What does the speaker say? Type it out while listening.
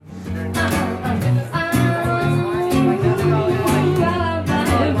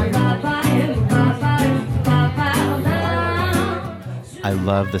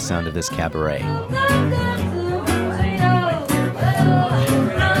love the sound of this cabaret.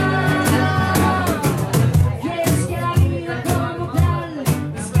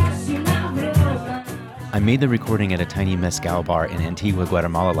 I made the recording at a tiny mezcal bar in Antigua,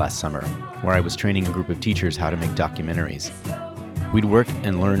 Guatemala last summer, where I was training a group of teachers how to make documentaries. We'd work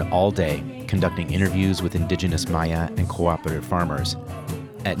and learn all day, conducting interviews with indigenous Maya and cooperative farmers.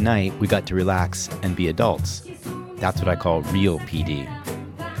 At night, we got to relax and be adults. That's what I call real PD.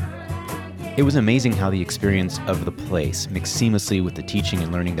 It was amazing how the experience of the place mixed seamlessly with the teaching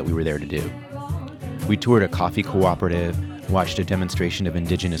and learning that we were there to do. We toured a coffee cooperative, watched a demonstration of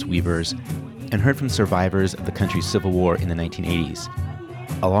indigenous weavers, and heard from survivors of the country's civil war in the 1980s.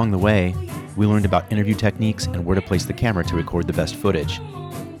 Along the way, we learned about interview techniques and where to place the camera to record the best footage.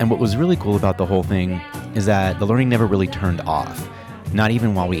 And what was really cool about the whole thing is that the learning never really turned off, not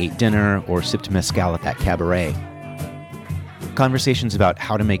even while we ate dinner or sipped mezcal at that cabaret. Conversations about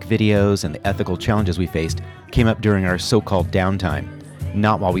how to make videos and the ethical challenges we faced came up during our so-called downtime,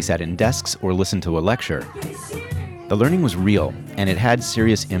 not while we sat in desks or listened to a lecture. The learning was real, and it had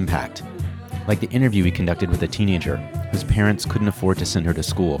serious impact, like the interview we conducted with a teenager whose parents couldn't afford to send her to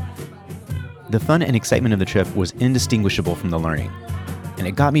school. The fun and excitement of the trip was indistinguishable from the learning, and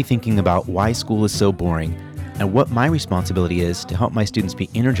it got me thinking about why school is so boring and what my responsibility is to help my students be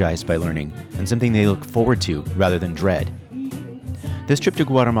energized by learning and something they look forward to rather than dread. This trip to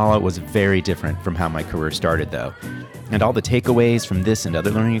Guatemala was very different from how my career started, though, and all the takeaways from this and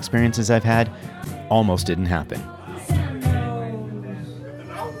other learning experiences I've had almost didn't happen.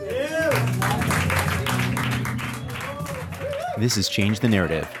 This is Change the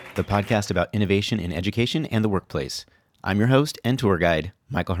Narrative, the podcast about innovation in education and the workplace. I'm your host and tour guide,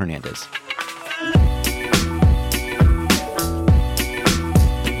 Michael Hernandez.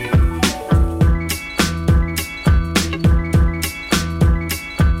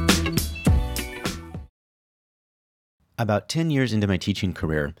 About 10 years into my teaching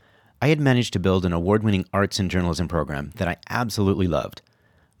career, I had managed to build an award-winning arts and journalism program that I absolutely loved.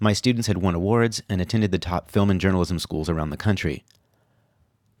 My students had won awards and attended the top film and journalism schools around the country.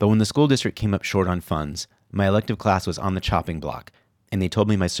 But when the school district came up short on funds, my elective class was on the chopping block, and they told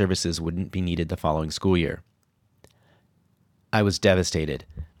me my services wouldn't be needed the following school year. I was devastated.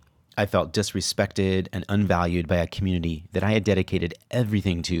 I felt disrespected and unvalued by a community that I had dedicated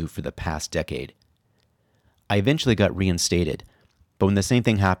everything to for the past decade. I eventually got reinstated, but when the same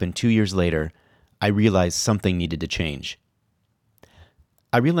thing happened 2 years later, I realized something needed to change.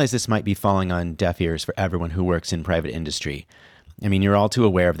 I realize this might be falling on deaf ears for everyone who works in private industry. I mean, you're all too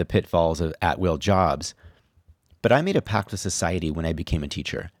aware of the pitfalls of at-will jobs. But I made a pact with society when I became a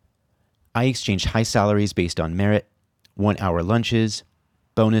teacher. I exchanged high salaries based on merit, 1-hour lunches,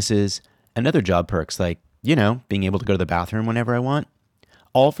 bonuses, and other job perks like, being able to go to the bathroom whenever I want,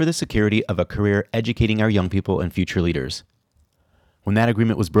 all for the security of a career educating our young people and future leaders. When that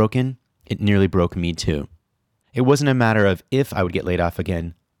agreement was broken, it nearly broke me too. It wasn't a matter of if I would get laid off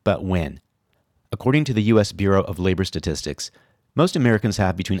again, but when. According to the U.S. Bureau of Labor Statistics, most Americans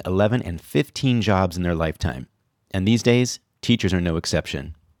have between 11 and 15 jobs in their lifetime, and these days, teachers are no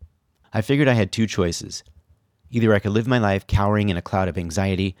exception. I figured I had two choices. Either I could live my life cowering in a cloud of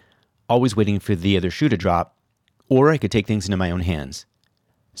anxiety, always waiting for the other shoe to drop, or I could take things into my own hands.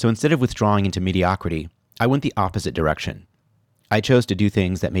 So instead of withdrawing into mediocrity, I went the opposite direction. I chose to do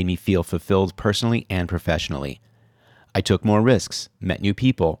things that made me feel fulfilled personally and professionally. I took more risks, met new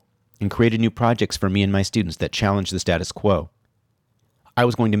people, and created new projects for me and my students that challenged the status quo. I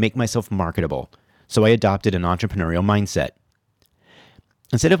was going to make myself marketable, so I adopted an entrepreneurial mindset.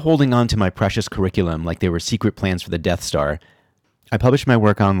 Instead of holding on to my precious curriculum like they were secret plans for the Death Star, I published my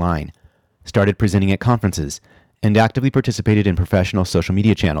work online, started presenting at conferences, and actively participated in professional social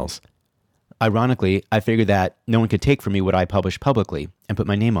media channels. Ironically, I figured that no one could take from me what I published publicly and put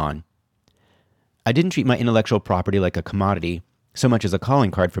my name on. I didn't treat my intellectual property like a commodity, so much as a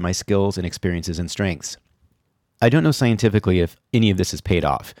calling card for my skills and experiences and strengths. I don't know scientifically if any of this has paid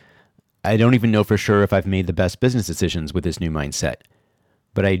off. I don't even know for sure if I've made the best business decisions with this new mindset.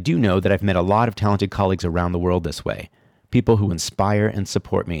 But I do know that I've met a lot of talented colleagues around the world this way, people who inspire and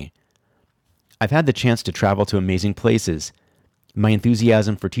support me. I've had the chance to travel to amazing places. My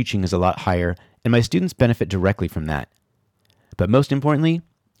enthusiasm for teaching is a lot higher, and my students benefit directly from that. But most importantly,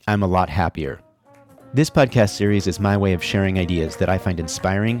 I'm a lot happier. This podcast series is my way of sharing ideas that I find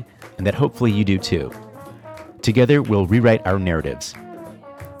inspiring and that hopefully you do too. Together, we'll rewrite our narratives.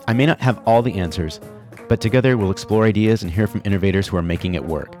 I may not have all the answers, but together we'll explore ideas and hear from innovators who are making it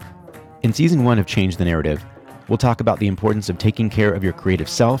work. In Season 1 of Change the Narrative, we'll talk about the importance of taking care of your creative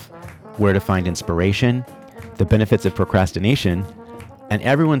self, where to find inspiration, the benefits of procrastination, And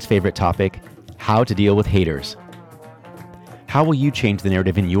everyone's favorite topic, how to deal with haters. How will you change the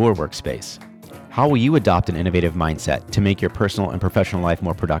narrative in your workspace? How will you adopt an innovative mindset to make your personal and professional life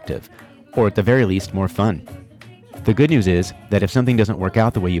more productive, or at the very least, more fun? The good news is that if something doesn't work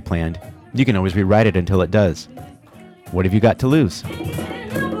out the way you planned, you can always rewrite it until it does. What have you got to lose?